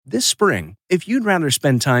This spring, if you'd rather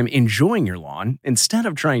spend time enjoying your lawn instead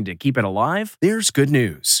of trying to keep it alive, there's good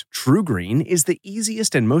news. True Green is the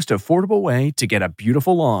easiest and most affordable way to get a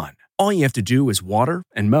beautiful lawn. All you have to do is water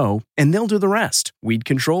and mow, and they'll do the rest. Weed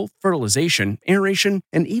control, fertilization, aeration,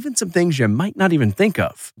 and even some things you might not even think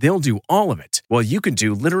of. They'll do all of it, while you can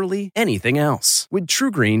do literally anything else. With True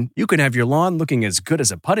Green, you can have your lawn looking as good as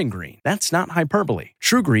a putting green. That's not hyperbole.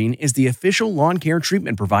 True Green is the official lawn care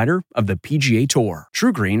treatment provider of the PGA Tour.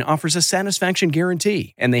 True Green offers a satisfaction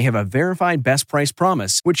guarantee, and they have a verified best price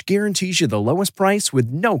promise, which guarantees you the lowest price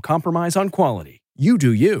with no compromise on quality. You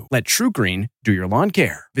do you. Let True Green do your lawn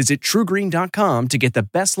care. Visit truegreen.com to get the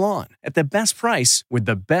best lawn at the best price with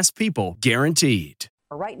the best people guaranteed.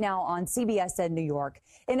 Right now on CBS in New York.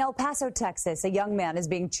 In El Paso, Texas, a young man is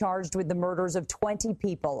being charged with the murders of 20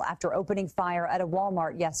 people after opening fire at a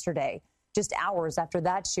Walmart yesterday. Just hours after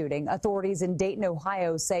that shooting, authorities in Dayton,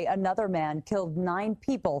 Ohio say another man killed 9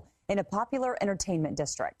 people in a popular entertainment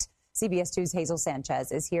district. CBS 2's Hazel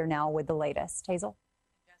Sanchez is here now with the latest. Hazel?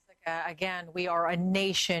 Again, we are a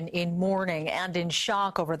nation in mourning and in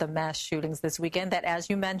shock over the mass shootings this weekend that, as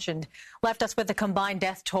you mentioned, left us with a combined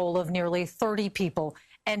death toll of nearly 30 people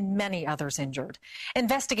and many others injured.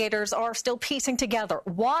 Investigators are still piecing together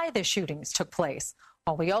why the shootings took place,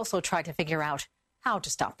 while we also try to figure out how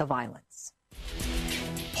to stop the violence.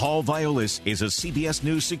 Paul Violas is a CBS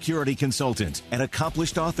News security consultant, an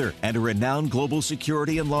accomplished author, and a renowned global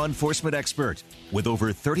security and law enforcement expert. With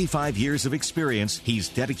over 35 years of experience, he's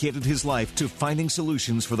dedicated his life to finding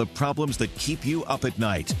solutions for the problems that keep you up at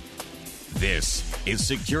night. This is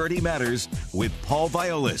Security Matters with Paul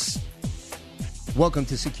Violas. Welcome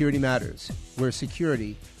to Security Matters, where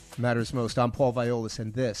security matters most. I'm Paul Violas,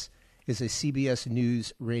 and this is a CBS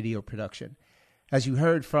News radio production. As you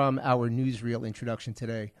heard from our newsreel introduction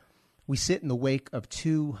today, we sit in the wake of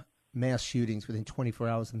 2 mass shootings within 24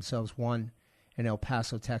 hours themselves, one in El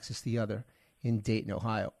Paso, Texas, the other in Dayton,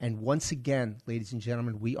 Ohio. And once again, ladies and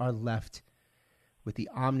gentlemen, we are left with the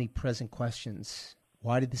omnipresent questions.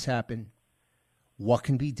 Why did this happen? What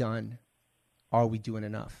can be done? Are we doing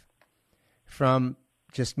enough? From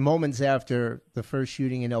just moments after the first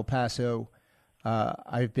shooting in El Paso,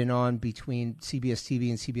 I've been on between CBS TV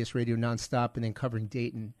and CBS Radio nonstop and then covering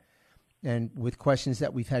Dayton. And with questions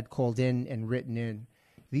that we've had called in and written in,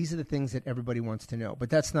 these are the things that everybody wants to know. But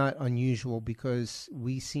that's not unusual because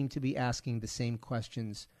we seem to be asking the same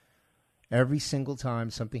questions every single time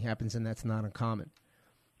something happens, and that's not uncommon.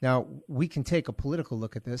 Now, we can take a political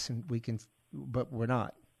look at this, but we're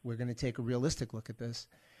not. We're going to take a realistic look at this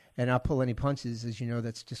and not pull any punches. As you know,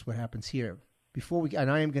 that's just what happens here. And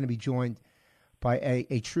I am going to be joined by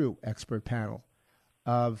a true expert panel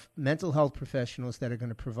of mental health professionals that are going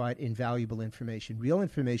to provide invaluable information, real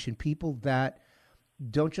information, people that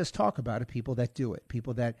don't just talk about it, people that do it,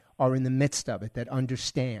 people that are in the midst of it, that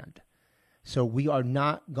understand. So we are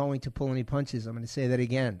not going to pull any punches. I'm going to say that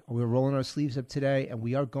again. We're rolling our sleeves up today, and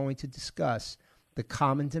we are going to discuss the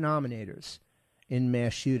common denominators in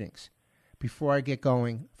mass shootings. Before I get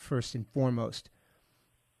going, first and foremost,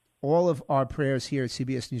 all of our prayers here at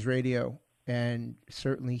CBS News Radio and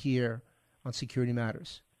certainly here on Security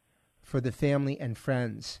Matters for the family and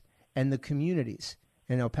friends and the communities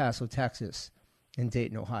in El Paso, Texas, and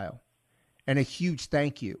Dayton, Ohio. And a huge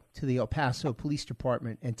thank you to the El Paso Police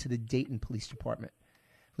Department and to the Dayton Police Department.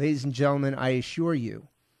 Ladies and gentlemen, I assure you,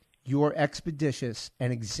 your expeditious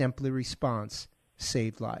and exemplary response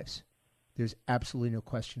saved lives. There's absolutely no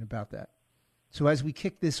question about that. So as we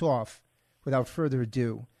kick this off, without further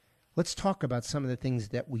ado, let's talk about some of the things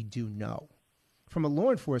that we do know. From a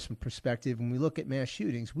law enforcement perspective, when we look at mass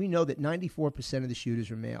shootings, we know that 94% of the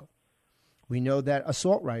shooters are male. We know that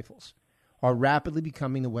assault rifles are rapidly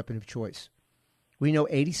becoming the weapon of choice. We know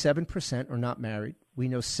 87% are not married. We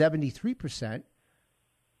know 73%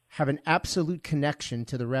 have an absolute connection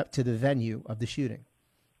to the venue of the shooting.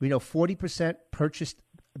 We know 40% purchased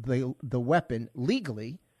the weapon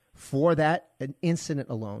legally for that incident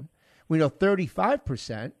alone. We know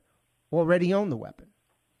 35% already own the weapon.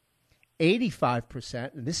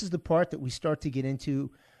 85%, and this is the part that we start to get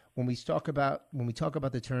into when we talk about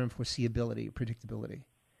the term foreseeability or predictability.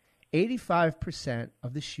 85%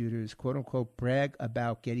 of the shooters, quote unquote, brag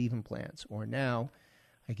about get even plans, or now,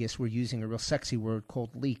 I guess we're using a real sexy word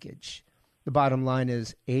called leakage. The bottom line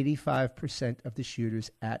is 85% of the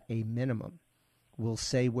shooters at a minimum will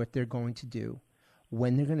say what they're going to do,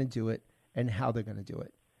 when they're going to do it, and how they're going to do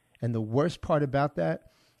it. And the worst part about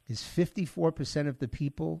that is 54% of the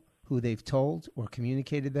people who they've told or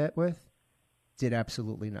communicated that with did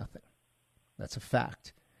absolutely nothing. That's a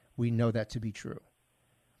fact. We know that to be true.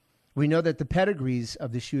 We know that the pedigrees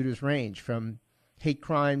of the shooters range from hate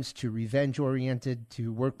crimes to revenge-oriented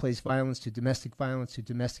to workplace violence to domestic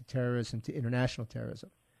terrorism to international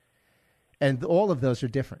terrorism. And all of those are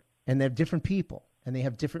different, and they're different people, and they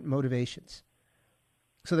have different motivations.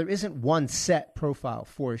 So there isn't one set profile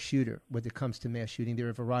for a shooter when it comes to mass shooting. There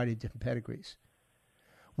are a variety of different pedigrees.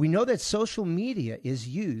 We know that social media is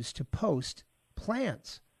used to post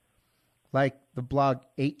plans, like the blog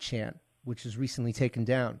 8chan, which is recently taken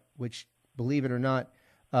down, which, believe it or not,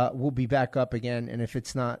 will be back up again. And if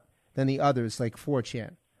it's not, then the others, like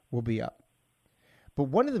 4chan, will be up. But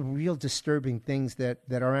one of the real disturbing things that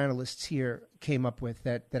our analysts here came up with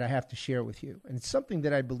that I have to share with you, and it's something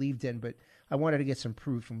that I believed in, but I wanted to get some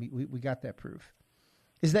proof, and we got that proof,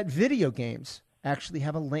 is that video games actually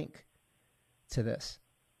have a link to this.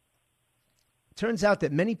 It turns out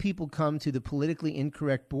that many people come to the politically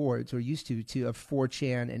incorrect boards, or used to of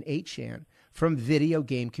 4chan and 8chan, from video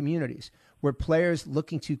game communities, where players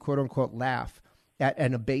looking to, quote-unquote, laugh at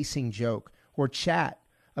an abasing joke or chat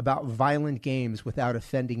about violent games without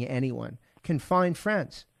offending anyone can find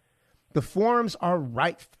friends. The forums are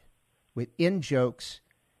rife with in-jokes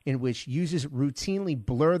in which users routinely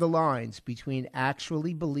blur the lines between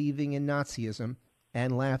actually believing in Nazism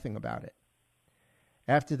and laughing about it.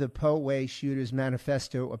 After the Poway shooters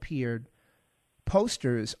manifesto appeared,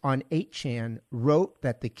 posters on 8chan wrote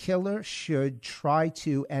that the killer should try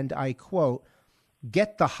to, and I quote,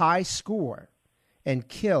 get the high score and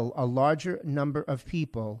kill a larger number of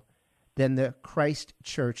people than the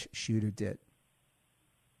Christchurch shooter did.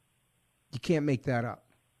 You can't make that up.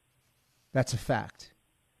 That's a fact.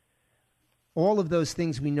 All of those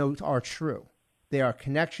things we know are true. They are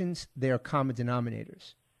connections. They are common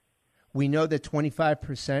denominators. We know that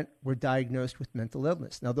 25% were diagnosed with mental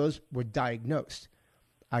illness. Now, those were diagnosed.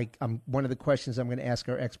 One of the questions I'm going to ask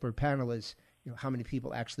our expert panel is, how many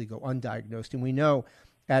people actually go undiagnosed? And we know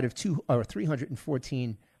out of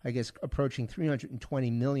 314, I guess approaching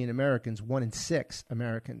 320 million Americans, 1 in 6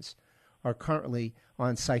 Americans are currently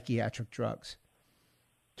on psychiatric drugs.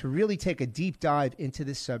 To really take a deep dive into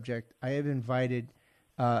this subject, I have invited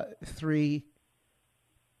 3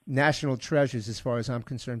 national treasures, as far as I'm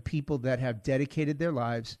concerned, people that have dedicated their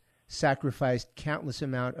lives, sacrificed countless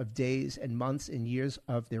amount of days and months and years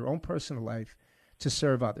of their own personal life to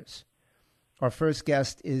serve others. Our first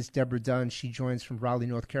guest is Deborah Dunn. She joins from Raleigh,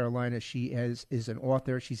 North Carolina. She is an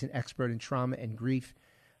author. She's an expert in trauma and grief,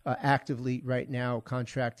 actively right now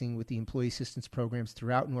contracting with the employee assistance programs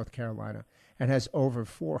throughout North Carolina, and has over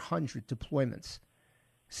 400 deployments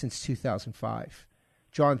since 2005.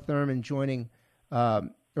 John Thurman joining,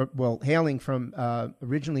 hailing from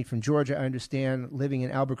originally from Georgia, I understand, living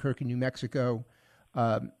in Albuquerque, New Mexico,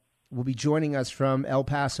 will be joining us from El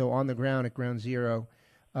Paso on the ground at Ground Zero.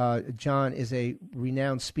 John is a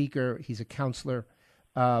renowned speaker. He's a counselor,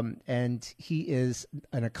 and he is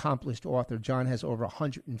an accomplished author. John has over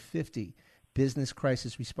 150 business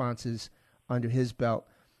crisis responses under his belt,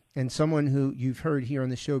 and someone who you've heard here on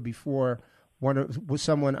the show before, was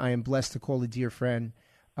someone I am blessed to call a dear friend.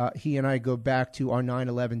 He and I go back to our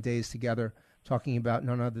 9/11 days together, talking about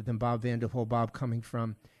none other than Bob Vanderhol. Bob coming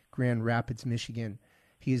from Grand Rapids, Michigan.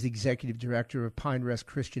 He is the executive director of Pine Rest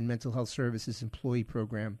Christian Mental Health Services Employee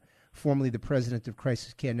Program, formerly the president of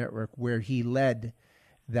Crisis Care Network, where he led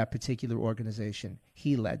that particular organization. I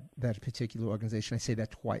say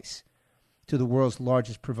that twice, to the world's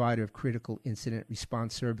largest provider of critical incident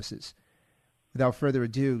response services. Without further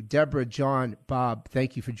ado, Deborah, John, Bob,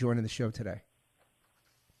 thank you for joining the show today.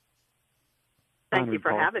 Thank you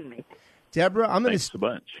for having me. Deborah, I'm going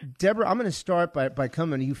to start by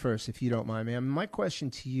coming to you first, if you don't mind, ma'am. My question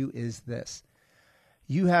to you is this: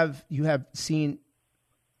 you have seen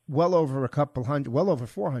well over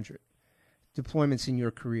 400 deployments in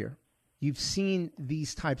your career. You've seen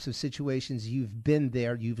these types of situations. You've been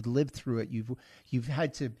there. You've lived through it. You've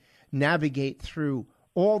had to navigate through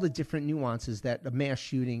all the different nuances that a mass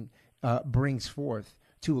shooting brings forth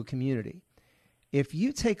to a community. If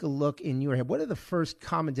you take a look in your head, what are the first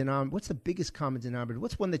common denominator? What's the biggest common denominator?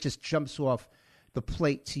 What's one that just jumps off the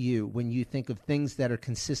plate to you when you think of things that are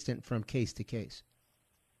consistent from case to case?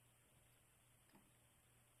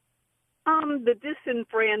 The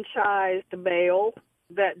disenfranchised male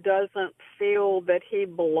that doesn't feel that he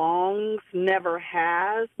belongs, never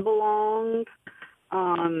has belonged,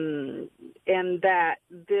 and that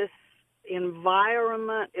this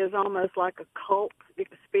environment is almost like a cult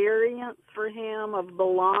experience for him of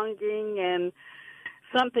belonging and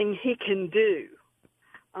something he can do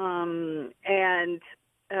and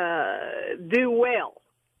do well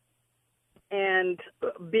and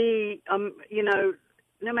be,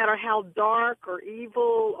 no matter how dark or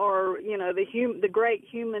evil or, the great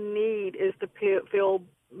human need is to feel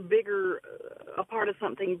bigger, a part of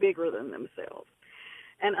something bigger than themselves.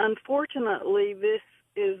 And unfortunately, this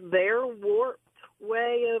is their warped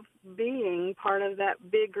way of being part of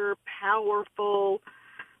that bigger, powerful,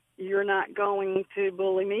 you're not going to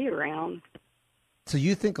bully me around. So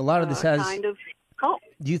you think a lot of this has kind of cult.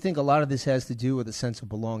 Do you think a lot of this has to do with a sense of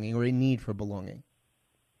belonging or a need for belonging?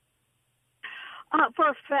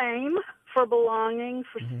 For fame, for belonging,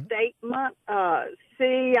 for statement.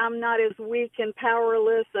 See, I'm not as weak and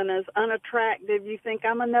powerless and as unattractive. You think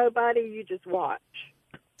I'm a nobody, you just watch.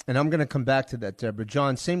 And I'm going to come back to that, Deborah.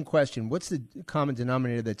 John, same question. What's the common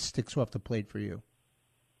denominator that sticks off the plate for you?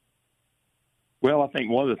 Well, I think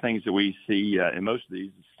one of the things that we see in most of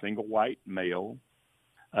these is single white male,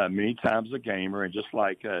 many times a gamer, and just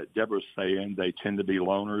like Deborah's saying, they tend to be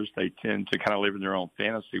loners. They tend to kind of live in their own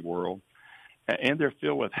fantasy world, and they're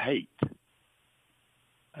filled with hate.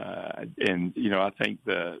 I think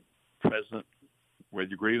the president, whether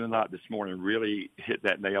you agree or not, this morning really hit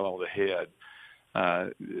that nail on the head.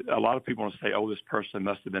 A lot of people want to say, oh, this person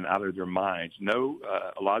must have been out of their minds. No,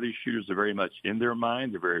 a lot of these shooters are very much in their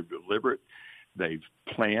mind. They're very deliberate. They've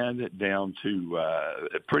planned it down to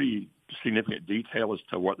a pretty significant detail as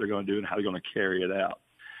to what they're going to do and how they're going to carry it out.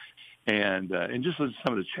 And just listen to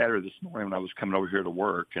some of the chatter this morning when I was coming over here to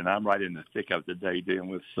work, and I'm right in the thick of the day dealing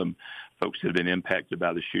with some folks that have been impacted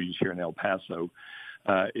by the shootings here in El Paso,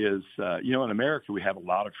 in America we have a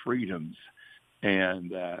lot of freedoms.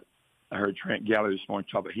 And I heard Trent Galley this morning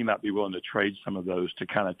talk about he might be willing to trade some of those to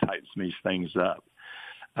kind of tighten some of these things up.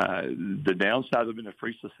 The downside of living in a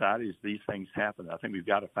free society is these things happen. I think we've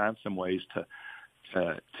got to find some ways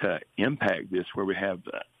to impact this where we have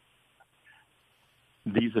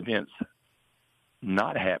these events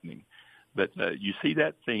not happening. But you see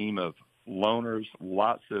that theme of loners,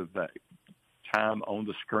 lots of time on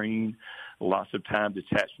the screen, lots of time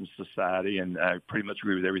detached from society, and I pretty much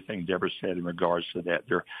agree with everything Deborah said in regards to that.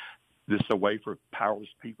 This is a way for powerless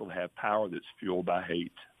people to have power that's fueled by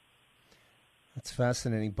hate. That's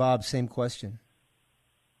fascinating. Bob, same question.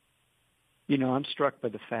 I'm struck by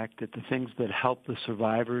the fact that the things that help the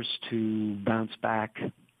survivors to bounce back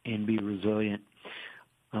and be resilient,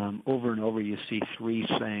 over and over you see three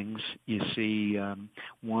things. You see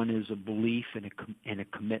one is a belief and a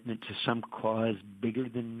commitment to some cause bigger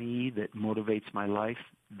than me that motivates my life.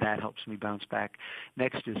 That helps me bounce back.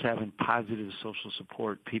 Next is having positive social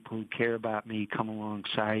support, people who care about me, come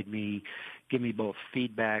alongside me, give me both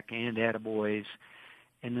feedback and attaboys.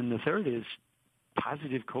 And then the third is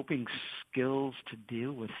positive coping skills to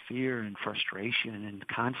deal with fear and frustration and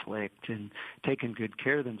conflict and taking good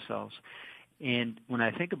care of themselves. And when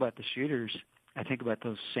I think about the shooters, I think about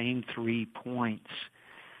those same 3 points.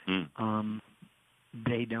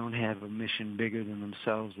 They don't have a mission bigger than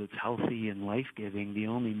themselves that's healthy and life-giving. The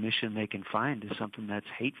only mission they can find is something that's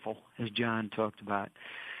hateful, as John talked about.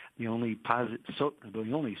 The only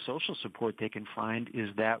social support they can find is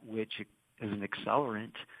that which is an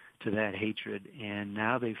accelerant to that hatred. And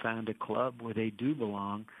now they found a club where they do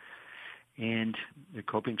belong. And the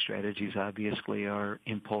coping strategies, obviously, are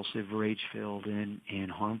impulsive, rage-filled, and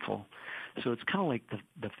harmful. So it's kind of like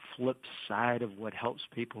the flip side of what helps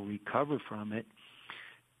people recover from it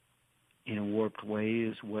in a warped way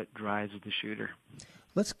is what drives the shooter.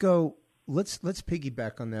 Let's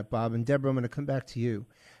piggyback on that, Bob. And Deborah, I'm going to come back to you.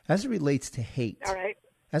 As it relates to hate. All right.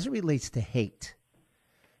 As it relates to hate,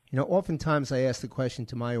 oftentimes I ask the question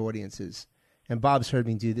to my audiences, and Bob's heard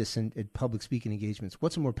me do this in public speaking engagements,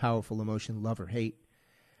 what's a more powerful emotion, love or hate?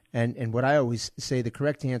 And what I always say, the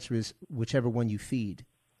correct answer is whichever one you feed.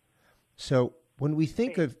 So when we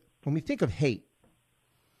think of hate,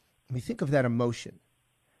 when we think of that emotion,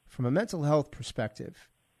 from a mental health perspective,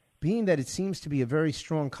 being that it seems to be a very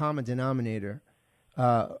strong common denominator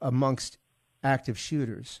amongst active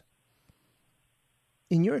shooters,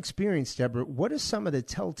 in your experience, Deborah, what are some of the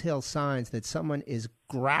telltale signs that someone is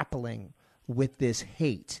grappling with this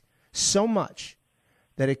hate so much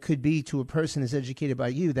that it could be to a person as educated by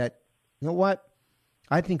you that, you know what,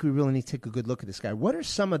 I think we really need to take a good look at this guy. What are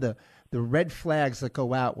some of the red flags that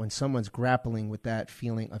go out when someone's grappling with that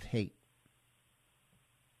feeling of hate?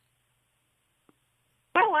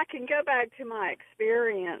 Well, I can go back to my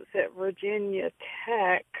experience at Virginia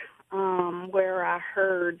Tech, where I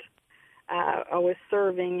heard I was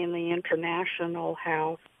serving in the international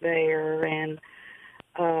house there, and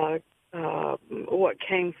what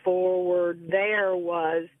came forward there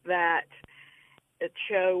was that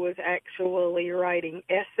Cho was actually writing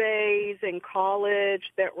essays in college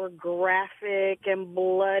that were graphic and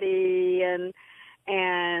bloody, and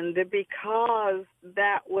And because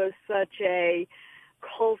that was such a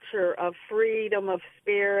culture of freedom of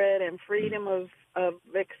spirit and freedom of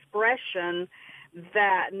expression,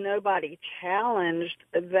 that nobody challenged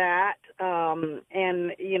that.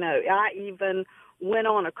 And, you know, I even went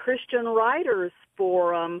on a Christian writers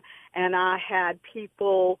forum, and I had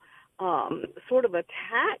people sort of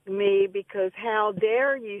attack me because how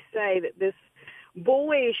dare you say that this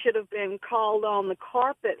boy should have been called on the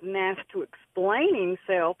carpet and asked to explain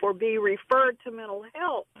himself or be referred to mental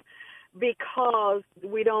health because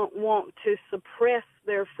we don't want to suppress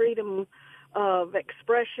their freedom of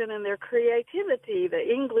expression and their creativity. The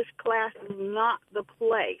English class is not the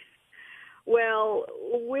place. Well,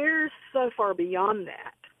 we're so far beyond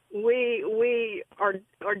that. We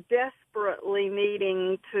are desperately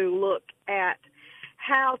needing to look at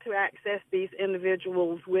how to access these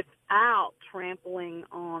individuals without trampling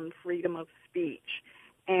on freedom of speech.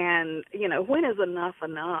 And, you know, when is enough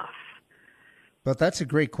enough? But that's a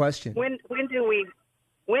great question. When do we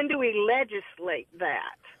legislate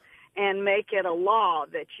that and make it a law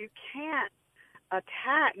that you can't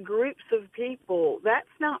attack groups of people? That's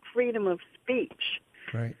not freedom of speech.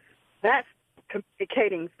 Right. That's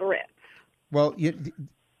communicating threats. Well,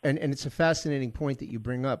 and it's a fascinating point that you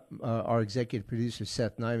bring up. Our executive producer,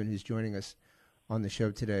 Seth Nyman, who's joining us on the show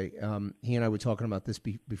today, he and I were talking about this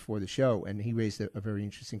before the show, and he raised a very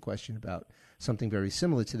interesting question about something very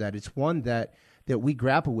similar to that. It's one that we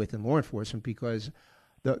grapple with in law enforcement because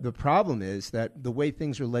the problem is that the way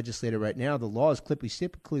things are legislated right now, the laws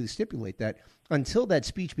clearly stipulate that until that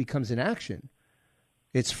speech becomes an action,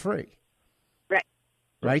 it's free.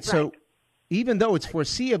 Right? So even though it's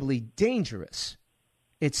foreseeably dangerous,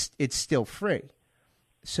 it's still free.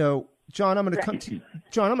 So, John, I'm going to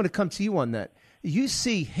come to you on that. You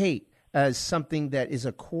see hate as something that is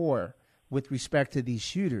a core with respect to these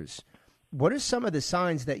shooters. What are some of the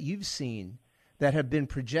signs that you've seen that have been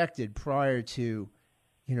projected prior to,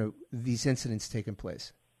 you know, these incidents taking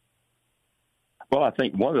place? Well, I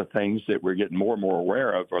think one of the things that we're getting more and more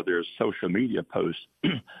aware of are their social media posts.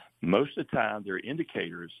 Most of the time, they're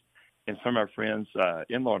indicators. And some of our friends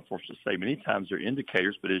in law enforcement say many times they're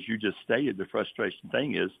indicators, but as you just stated, the frustration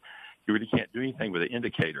thing is you really can't do anything with an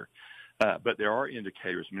indicator. But there are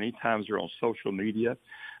indicators. Many times they're on social media.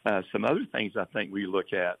 Some other things I think we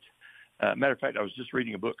look at. Matter of fact, I was just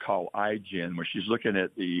reading a book called iGen, where she's looking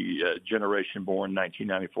at the generation born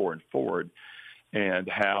 1994 and forward, and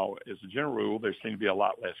how, as a general rule, there seem to be a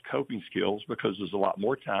lot less coping skills because there's a lot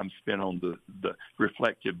more time spent on the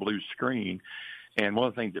reflective blue screen. And one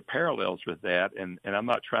of the things that parallels with that, and I'm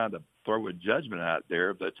not trying to throw a judgment out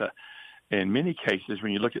there, but in many cases,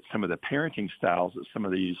 when you look at some of the parenting styles that some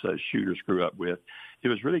of these shooters grew up with, it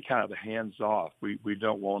was really kind of the hands-off. We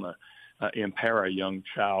don't want to impair a young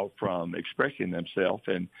child from expressing themselves,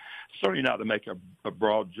 and certainly not to make a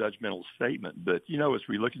broad judgmental statement. But, you know, as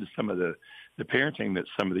we look at some of the parenting that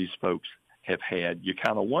some of these folks have had, you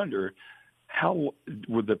kind of wonder, how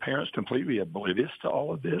would the parents completely oblivious to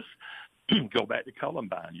all of this? Go back to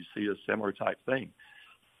Columbine, you see a similar type thing.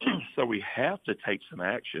 So we have to take some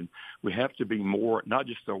action. We have to be more, not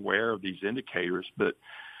just aware of these indicators, but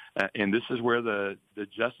and this is where the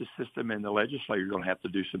justice system and the legislature are going to have to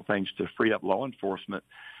do some things to free up law enforcement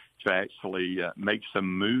to actually make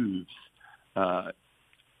some moves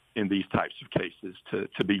in these types of cases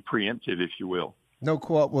to be preemptive, if you will. No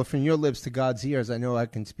quote. Well, from your lips to God's ears, I know I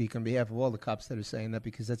can speak on behalf of all the cops that are saying that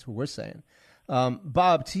because that's what we're saying.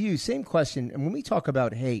 Bob, to you, same question. And when we talk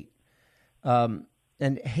about hate and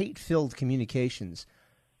hate-filled communications,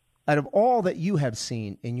 out of all that you have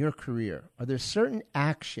seen in your career, are there certain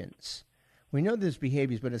actions? We know there's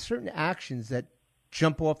behaviors, but are certain actions that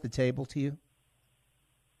jump off the table to you?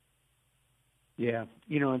 Yeah.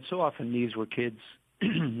 You know, and so often these were kids,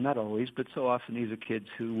 not always, but so often these are kids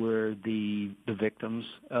who were the victims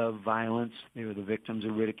of violence. They were the victims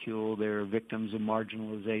of ridicule. They were victims of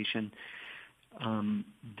marginalization.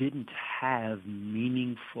 Didn't have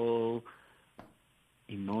meaningful,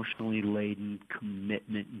 emotionally laden,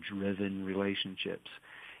 commitment-driven relationships.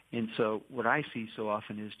 And so what I see so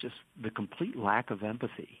often is just the complete lack of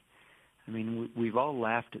empathy. I mean, we've all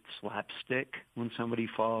laughed at slapstick when somebody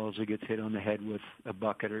falls or gets hit on the head with a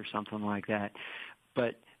bucket or something like that.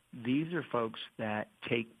 But these are folks that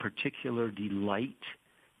take particular delight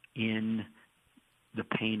in the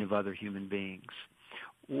pain of other human beings.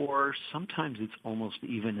 Or sometimes it's almost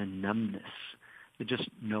even a numbness, just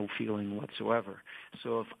no feeling whatsoever.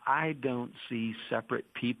 So if I don't see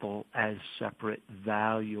separate people as separate,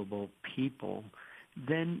 valuable people,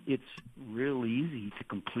 then it's real easy to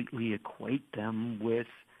completely equate them with,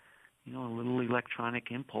 a little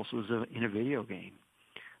electronic impulses in a video game.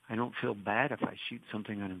 I don't feel bad if I shoot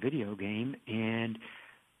something on a video game, and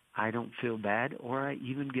I don't feel bad, or I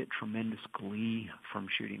even get tremendous glee from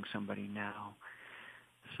shooting somebody now.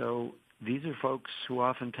 So these are folks who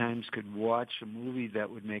oftentimes could watch a movie that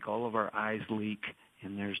would make all of our eyes leak,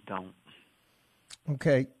 and theirs don't.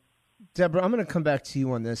 Okay. Deborah, I'm going to come back to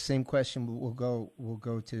you on this. Same question. We'll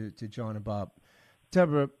go to John and Bob.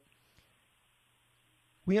 Deborah,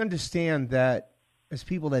 we understand that as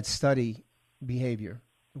people that study behavior,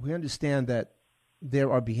 we understand that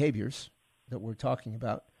there are behaviors that we're talking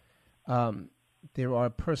about. There are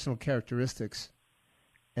personal characteristics,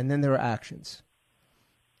 and then there are actions.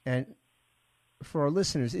 And for our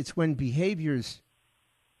listeners, it's when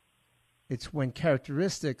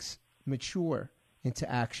characteristics mature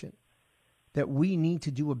into action that we need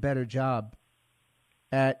to do a better job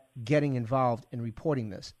at getting involved in reporting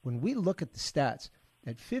this. When we look at the stats,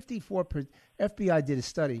 at 54%, FBI did a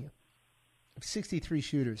study of 63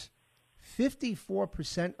 shooters.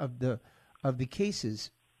 54% of the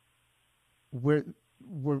cases where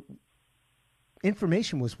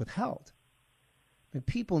information was withheld. And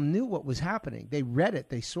people knew what was happening. They read it.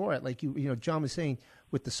 They saw it. Like John was saying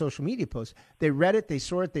with the social media posts. They read it. They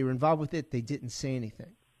saw it. They were involved with it. They didn't say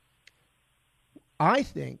anything. I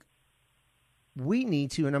think we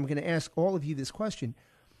need to, and I'm going to ask all of you this question.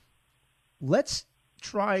 Let's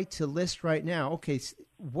try to list right now, okay,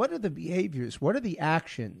 what are the behaviors? What are the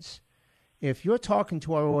actions, if you're talking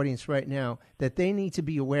to our audience right now, that they need to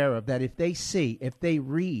be aware of, that if they see, if they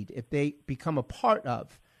read, if they become a part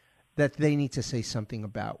of, that they need to say something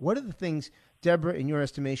about? What are the things, Deborah, in your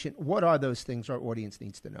estimation, what are those things our audience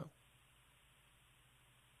needs to know?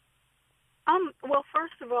 Well,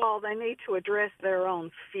 first of all, they need to address their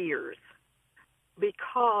own fears,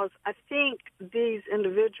 because I think these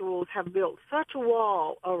individuals have built such a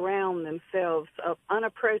wall around themselves of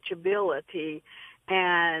unapproachability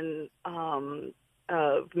and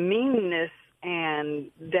of meanness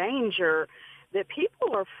and danger that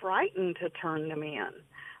people are frightened to turn them in.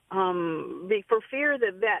 For fear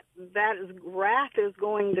that wrath is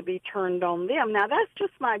going to be turned on them. Now, that's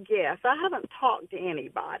just my guess. I haven't talked to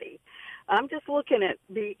anybody. I'm just looking at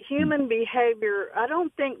the human behavior. I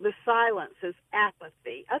don't think the silence is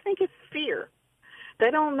apathy. I think it's fear.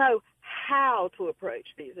 They don't know how to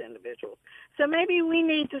approach these individuals. So maybe we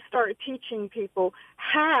need to start teaching people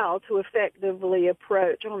how to effectively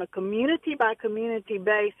approach on a community-by-community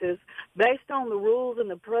basis, based on the rules and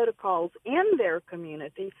the protocols in their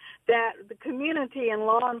community, that the community and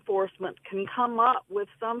law enforcement can come up with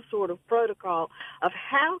some sort of protocol of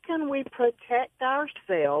how can we protect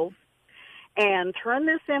ourselves and turn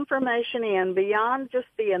this information in beyond just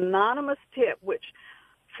the anonymous tip, which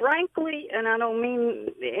frankly, and I don't mean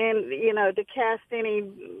to cast any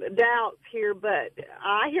doubts here, but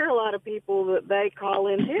I hear a lot of people that they call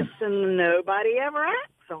in tips and nobody ever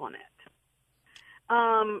acts on it.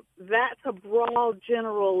 That's a broad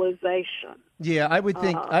generalization. Yeah, I would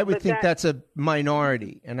think that's a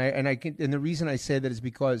minority, and the reason I say that is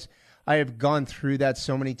because I have gone through that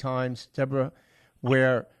so many times, Deborah,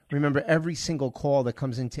 where remember every single call that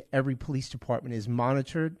comes into every police department is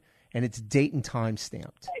monitored. And it's date and time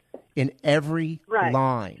stamped in every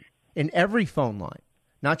line, in every phone line,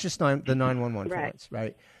 not just the 911 phones,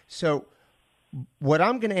 right? So what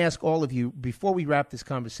I'm going to ask all of you before we wrap this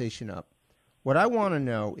conversation up, what I want to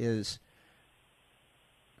know is,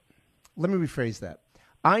 let me rephrase that.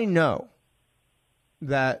 I know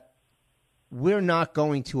that we're not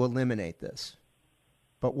going to eliminate this,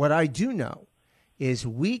 but what I do know is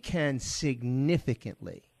we can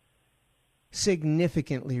significantly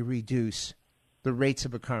reduce the rates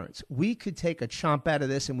of occurrence. We could take a chomp out of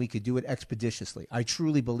this and we could do it expeditiously. I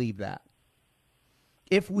truly believe that.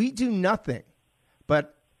 If we do nothing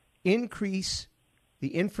but increase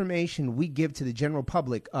the information we give to the general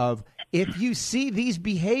public of, if you see these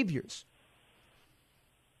behaviors,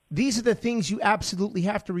 these are the things you absolutely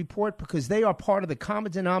have to report because they are part of the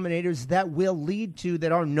common denominators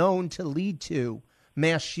that are known to lead to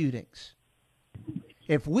mass shootings.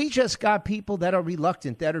 If we just got people that are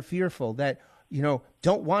reluctant, that are fearful, that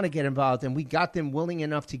don't want to get involved, and we got them willing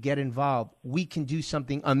enough to get involved, we can do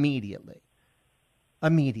something immediately.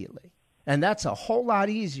 And that's a whole lot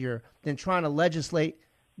easier than trying to legislate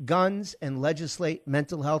guns and legislate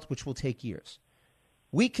mental health, which will take years.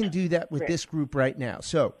 We can do that with this group right now.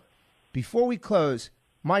 So before we close,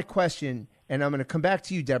 my question, and I'm going to come back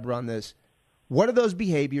to you, Deborah, on this, what are those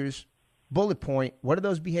behaviors? Bullet point, what are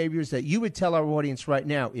those behaviors that you would tell our audience right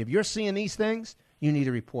now? If you're seeing these things, you need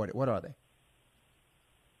to report it. What are they?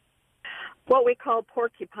 What we call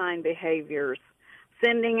porcupine behaviors.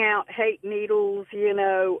 sending out hate needles,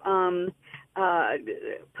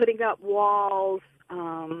 putting up walls,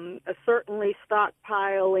 certainly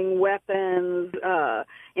stockpiling weapons,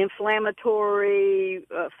 inflammatory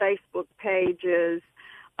Facebook pages,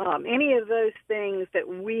 any of those things that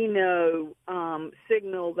we know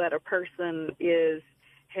signal that a person is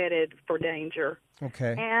headed for danger.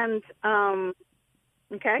 Okay. And,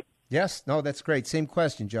 okay. Yes. No, that's great. Same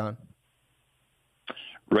question, John.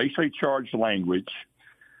 Racially charged language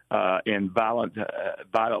and violent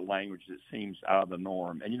language that seems out of the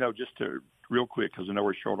norm. And, just to real quick, because I know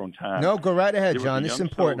we're short on time. No, go right ahead, John. This is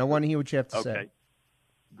important. Soldier. I want to hear what you have to say. Okay.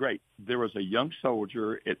 Great. There was a young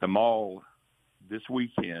soldier at the mall this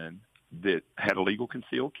weekend that had illegal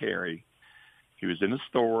concealed carry. He was in a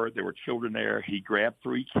store. There were children there. He grabbed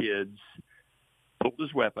 3 kids, pulled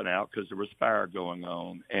his weapon out because there was fire going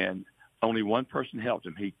on, and only one person helped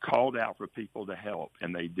him. He called out for people to help,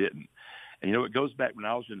 and they didn't. And, it goes back when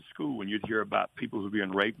I was in school when you'd hear about people who were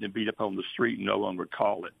being raped and beat up on the street and no one would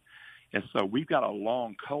call it. And so we've got a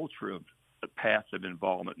long culture of passive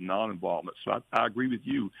involvement, non-involvement. So I agree with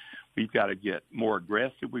you. We've got to get more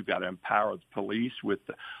aggressive. We've got to empower the police with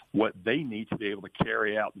what they need to be able to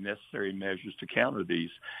carry out the necessary measures to counter these.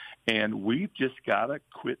 And we've just got to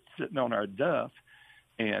quit sitting on our duff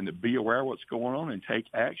and be aware of what's going on and take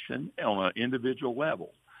action on an individual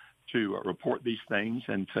level to report these things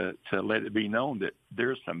and to let it be known that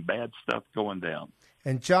there's some bad stuff going down.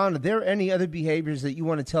 And, John, are there any other behaviors that you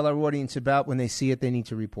want to tell our audience about when they see it, they need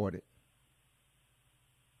to report it?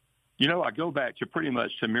 I go back to pretty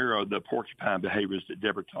much to mirror the porcupine behaviors that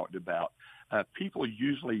Deborah talked about. People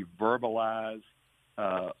usually verbalize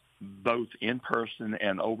both in person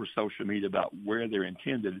and over social media about where they're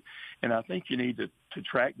intended. And I think you need to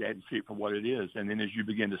track that and see it for what it is. And then as you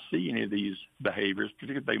begin to see any of these behaviors,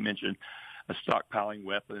 particularly if they mention stockpiling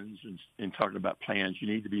weapons and talking about plans, you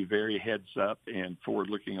need to be very heads up and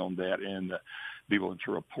forward-looking on that and be willing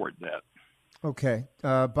to report that. Okay.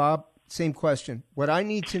 Bob, same question. What I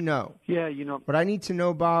need to know. Yeah, What I need to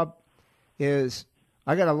know, Bob, is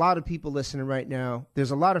I got a lot of people listening right now.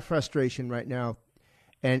 There's a lot of frustration right now,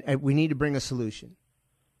 and we need to bring a solution.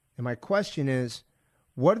 And my question is,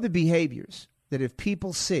 what are the behaviors that if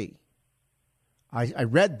people see, I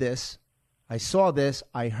read this, I saw this,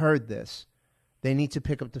 I heard this, they need to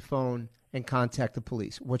pick up the phone and contact the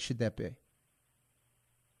police? What should that be?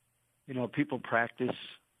 People practice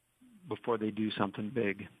before they do something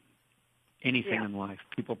big. Anything in life.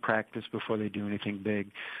 People practice before they do anything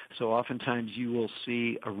big. So oftentimes you will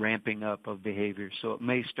see a ramping up of behavior. So it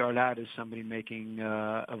may start out as somebody making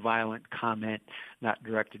a violent comment not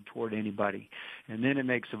directed toward anybody. And then it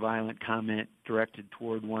makes a violent comment directed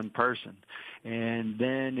toward one person. And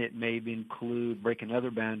then it may include break another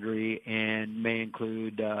boundary and may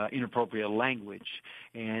include inappropriate language.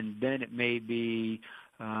 And then it may be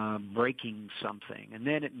breaking something, and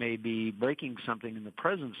then it may be breaking something in the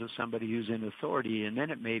presence of somebody who's in authority, and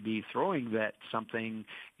then it may be throwing that something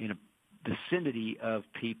in a vicinity of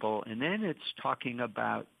people, and then it's talking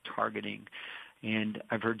about targeting. And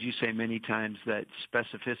I've heard you say many times that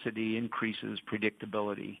specificity increases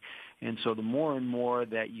predictability. And so the more and more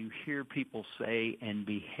that you hear people say and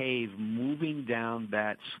behave moving down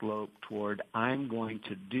that slope toward, I'm going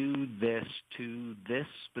to do this to this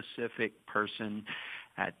specific person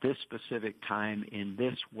at this specific time in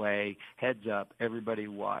this way, heads up, everybody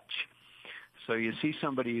watch. So you see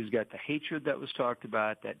somebody who's got the hatred that was talked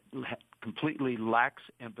about, that completely lacks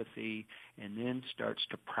empathy, and then starts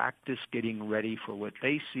to practice getting ready for what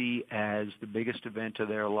they see as the biggest event of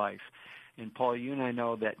their life. And Paul, you and I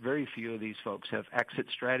know that very few of these folks have exit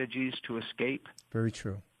strategies to escape. Very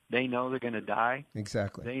true. They know they're going to die.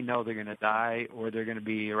 Exactly. They know they're going to die or they're going to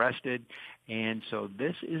be arrested. And so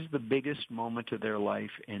this is the biggest moment of their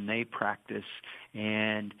life, and they practice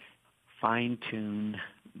and fine-tune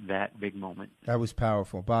that big moment. That was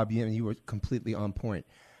powerful. Bob, you were completely on point.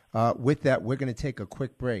 With that, we're going to take a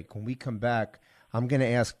quick break. When we come back, I'm going to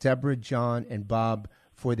ask Deborah, John, and Bob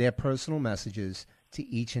for their personal messages to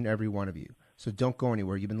each and every one of you. So don't go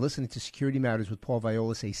anywhere. You've been listening to Security Matters with Paul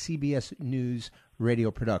Violas, a CBS News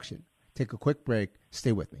radio production. Take a quick break.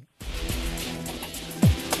 Stay with me.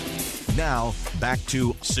 Now, back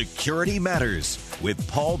to Security Matters with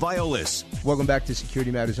Paul Violas. Welcome back to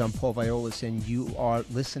Security Matters. I'm Paul Violas, and you are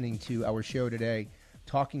listening to our show today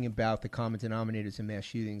talking about the common denominators in mass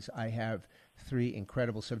shootings. I have 3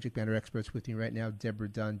 incredible subject matter experts with me right now, Deborah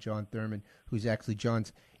Dunn, John Thurman, who's actually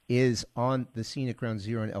John's is on the scene at Ground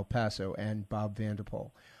Zero in El Paso, and Bob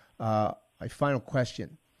Vanderpool. A final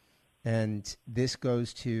question, and this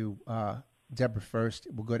goes to Deborah first.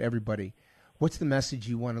 We'll go to everybody. What's the message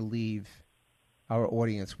you want to leave our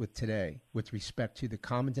audience with today with respect to the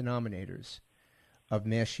common denominators of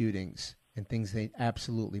mass shootings and things they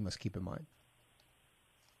absolutely must keep in mind?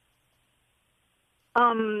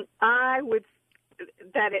 I would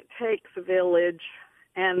that it takes a village,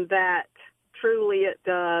 and that truly it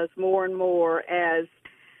does more and more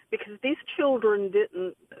because these children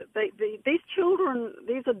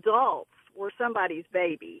these adults were somebody's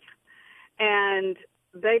baby, and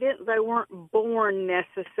they weren't born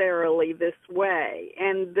necessarily this way,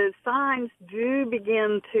 and the signs do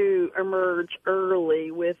begin to emerge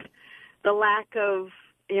early with the lack of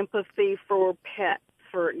empathy for pets,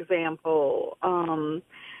 for example,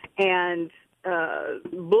 and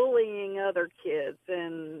bullying other kids,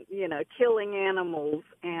 and killing animals,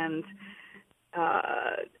 and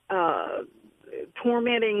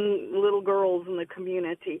tormenting little girls in the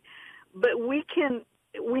community. But we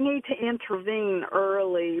need to intervene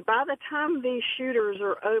early. By the time these shooters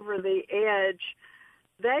are over the edge,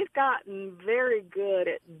 they've gotten very good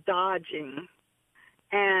at dodging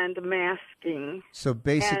and masking. So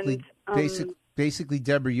basically, basically,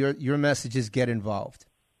 Deborah, your message is get involved.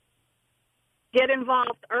 Get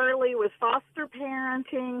involved early with foster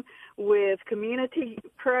parenting, with community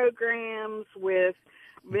programs, with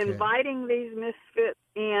inviting these misfits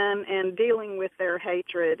in and dealing with their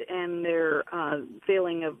hatred and their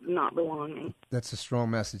feeling of not belonging. That's a strong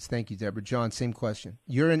message. Thank you, Deborah. John, same question.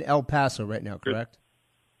 You're in El Paso right now, correct?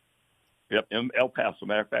 Yep, in El Paso.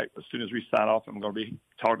 Matter of fact, as soon as we sign off, I'm going to be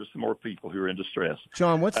talking to some more people who are in distress.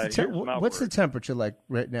 John, what's the temperature like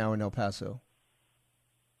right now in El Paso?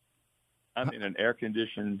 I'm in an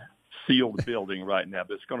air-conditioned, sealed building right now,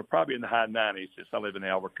 but it's going to probably be in the high 90s since I live in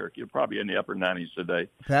Albuquerque. It'll probably be in the upper 90s today.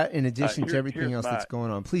 That, in addition to everything else that's going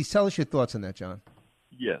on. Please tell us your thoughts on that, John.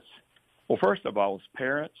 Yes. Well, first of all, as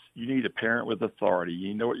parents, you need a parent with authority. You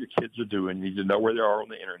need to know what your kids are doing. You need to know where they are on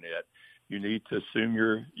the Internet. You need to assume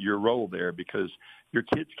your role there, because your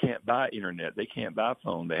kids can't buy Internet. They can't buy a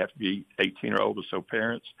phone. They have to be 18 or older. So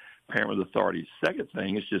parent with authority. Second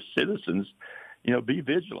thing is just citizens. Be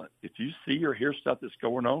vigilant. If you see or hear stuff that's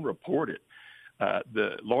going on, report it.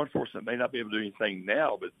 The law enforcement may not be able to do anything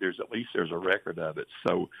now, but there's a record of it.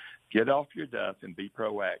 So get off your duff and be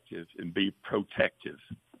proactive and be protective.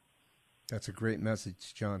 That's a great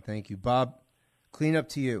message, John. Thank you. Bob, clean up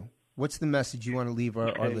to you. What's the message you want to leave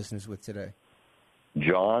our listeners with today?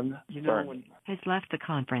 John has left the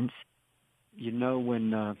conference.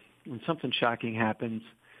 When something shocking happens,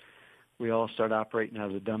 we all start operating out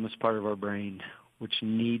of the dumbest part of our brain, which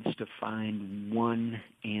needs to find one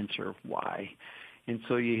answer, why. And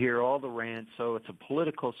so you hear all the rants, so it's a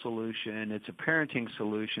political solution, it's a parenting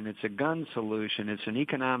solution, it's a gun solution, it's an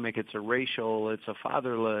economic, it's a racial, it's a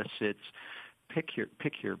fatherless, it's pick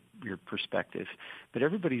your perspective. But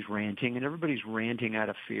everybody's ranting, and everybody's ranting out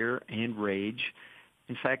of fear and rage.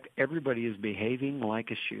 In fact, everybody is behaving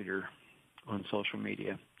like a shooter on social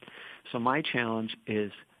media. So my challenge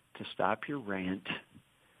is to stop your rant,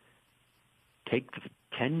 take the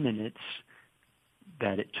 10 minutes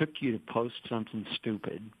that it took you to post something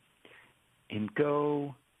stupid, and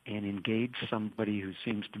go and engage somebody who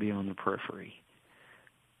seems to be on the periphery.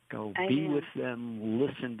 Go be with them,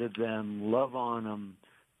 listen to them, love on them,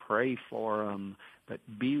 pray for them, but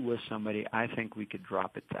be with somebody. I think we could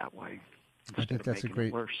drop it that way. I think that's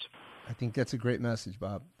a great message,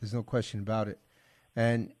 Bob. There's no question about it.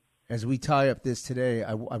 And as we tie up this today,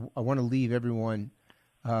 I want to leave everyone,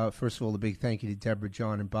 first of all, a big thank you to Deborah,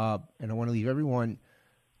 John, and Bob. And I want to leave everyone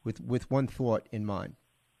with one thought in mind,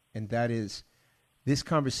 and that is this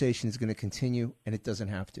conversation is going to continue, and it doesn't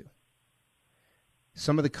have to.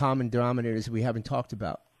 Some of the common denominators we haven't talked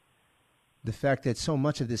about, the fact that so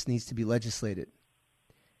much of this needs to be legislated.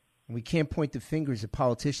 And we can't point the fingers at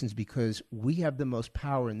politicians because we have the most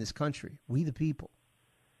power in this country, we the people,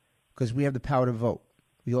 because we have the power to vote.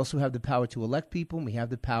 We also have the power to elect people, and we have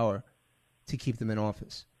the power to keep them in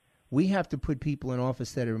office. We have to put people in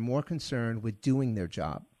office that are more concerned with doing their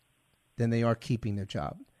job than they are keeping their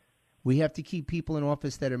job. We have to keep people in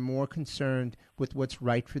office that are more concerned with what's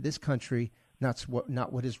right for this country, not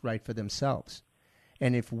what is right for themselves.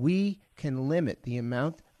 And if we can limit the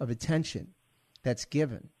amount of attention that's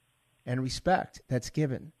given and respect that's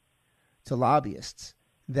given to lobbyists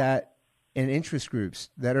and interest groups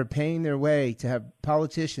that are paying their way to have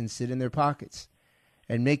politicians sit in their pockets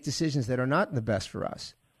and make decisions that are not the best for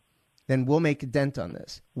us, then we'll make a dent on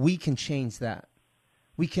this. We can change that.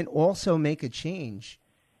 We can also make a change,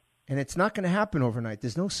 and it's not going to happen overnight.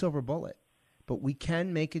 There's no silver bullet. But we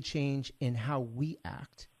can make a change in how we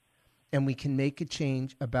act, and we can make a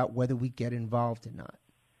change about whether we get involved or not.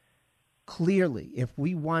 Clearly, if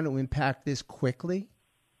we want to impact this quickly,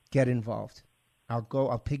 get involved.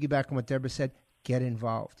 I'll piggyback on what Deborah said. Get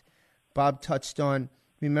involved. Bob touched on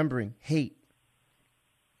remembering hate.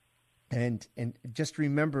 And just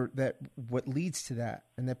remember that what leads to that,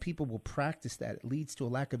 and that people will practice that, it leads to a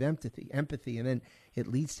lack of empathy, and then it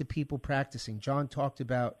leads to people practicing. John talked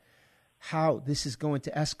about how this is going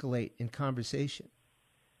to escalate in conversation.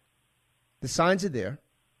 The signs are there.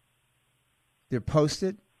 They're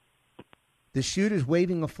posted. The shooter's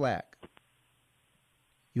waving a flag.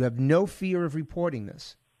 You have no fear of reporting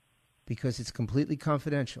this because it's completely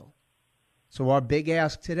confidential. So our big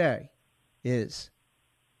ask today is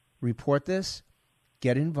report this,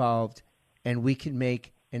 get involved, and we can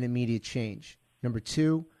make an immediate change. Number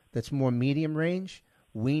two, that's more medium range.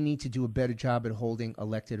 We need to do a better job at holding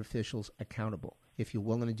elected officials accountable. If you're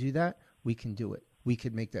willing to do that, we can do it. We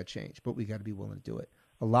could make that change, but we got to be willing to do it.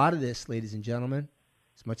 A lot of this, ladies and gentlemen,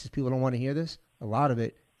 as much as people don't want to hear this, a lot of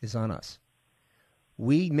it is on us.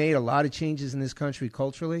 We made a lot of changes in this country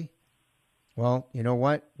culturally. Well, you know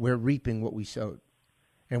what? We're reaping what we sowed,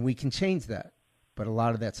 and we can change that. But a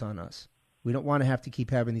lot of that's on us. We don't want to have to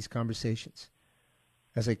keep having these conversations.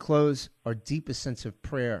 As I close, our deepest sense of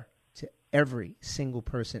prayer to every single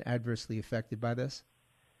person adversely affected by this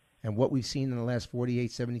and what we've seen in the last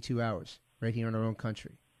 48, 72 hours right here in our own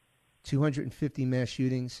country. 250 mass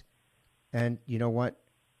shootings, and you know what?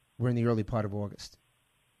 We're in the early part of August.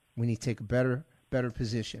 We need to take a better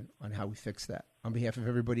position on how we fix that. On behalf of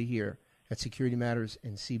everybody here at Security Matters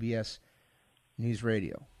and CBS News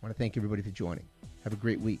Radio, I want to thank everybody for joining. Have a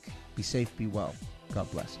great week. Be safe, be well.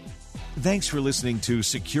 God bless. Thanks for listening to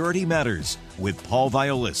Security Matters with Paul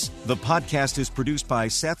Violas. The podcast is produced by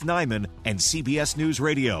Seth Nyman and CBS News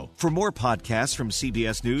Radio. For more podcasts from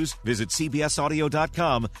CBS News, visit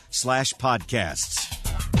cbsaudio.com/podcasts.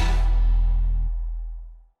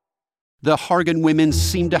 The Hargan women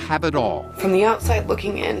seem to have it all. From the outside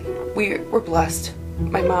looking in, we were blessed.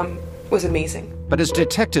 My mom was amazing. But as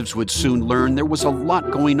detectives would soon learn, there was a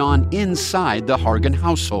lot going on inside the Hargan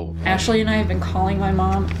household. Ashley and I have been calling my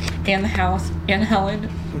mom and the house and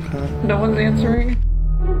Helen. Okay. No one's answering.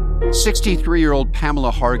 63-year-old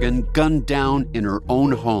Pamela Hargan gunned down in her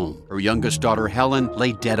own home. Her youngest daughter, Helen,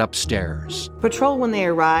 lay dead upstairs. Patrol, when they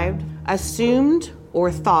arrived, assumed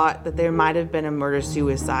or thought that there might have been a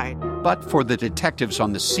murder-suicide. But for the detectives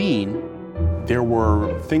on the scene, there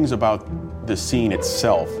were things about the scene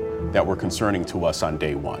itself that were concerning to us on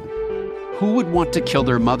day one. Who would want to kill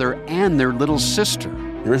their mother and their little sister?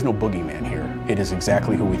 There is no boogeyman here. It is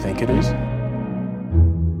exactly who we think it is.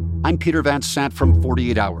 I'm Peter Van Sant from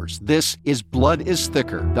 48 Hours. This is Blood is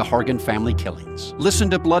Thicker, the Hargan Family Killings. Listen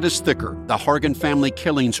to Blood is Thicker, the Hargan Family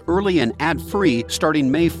Killings early and ad-free starting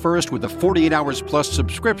May 1st with a 48 Hours Plus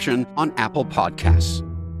subscription on Apple Podcasts.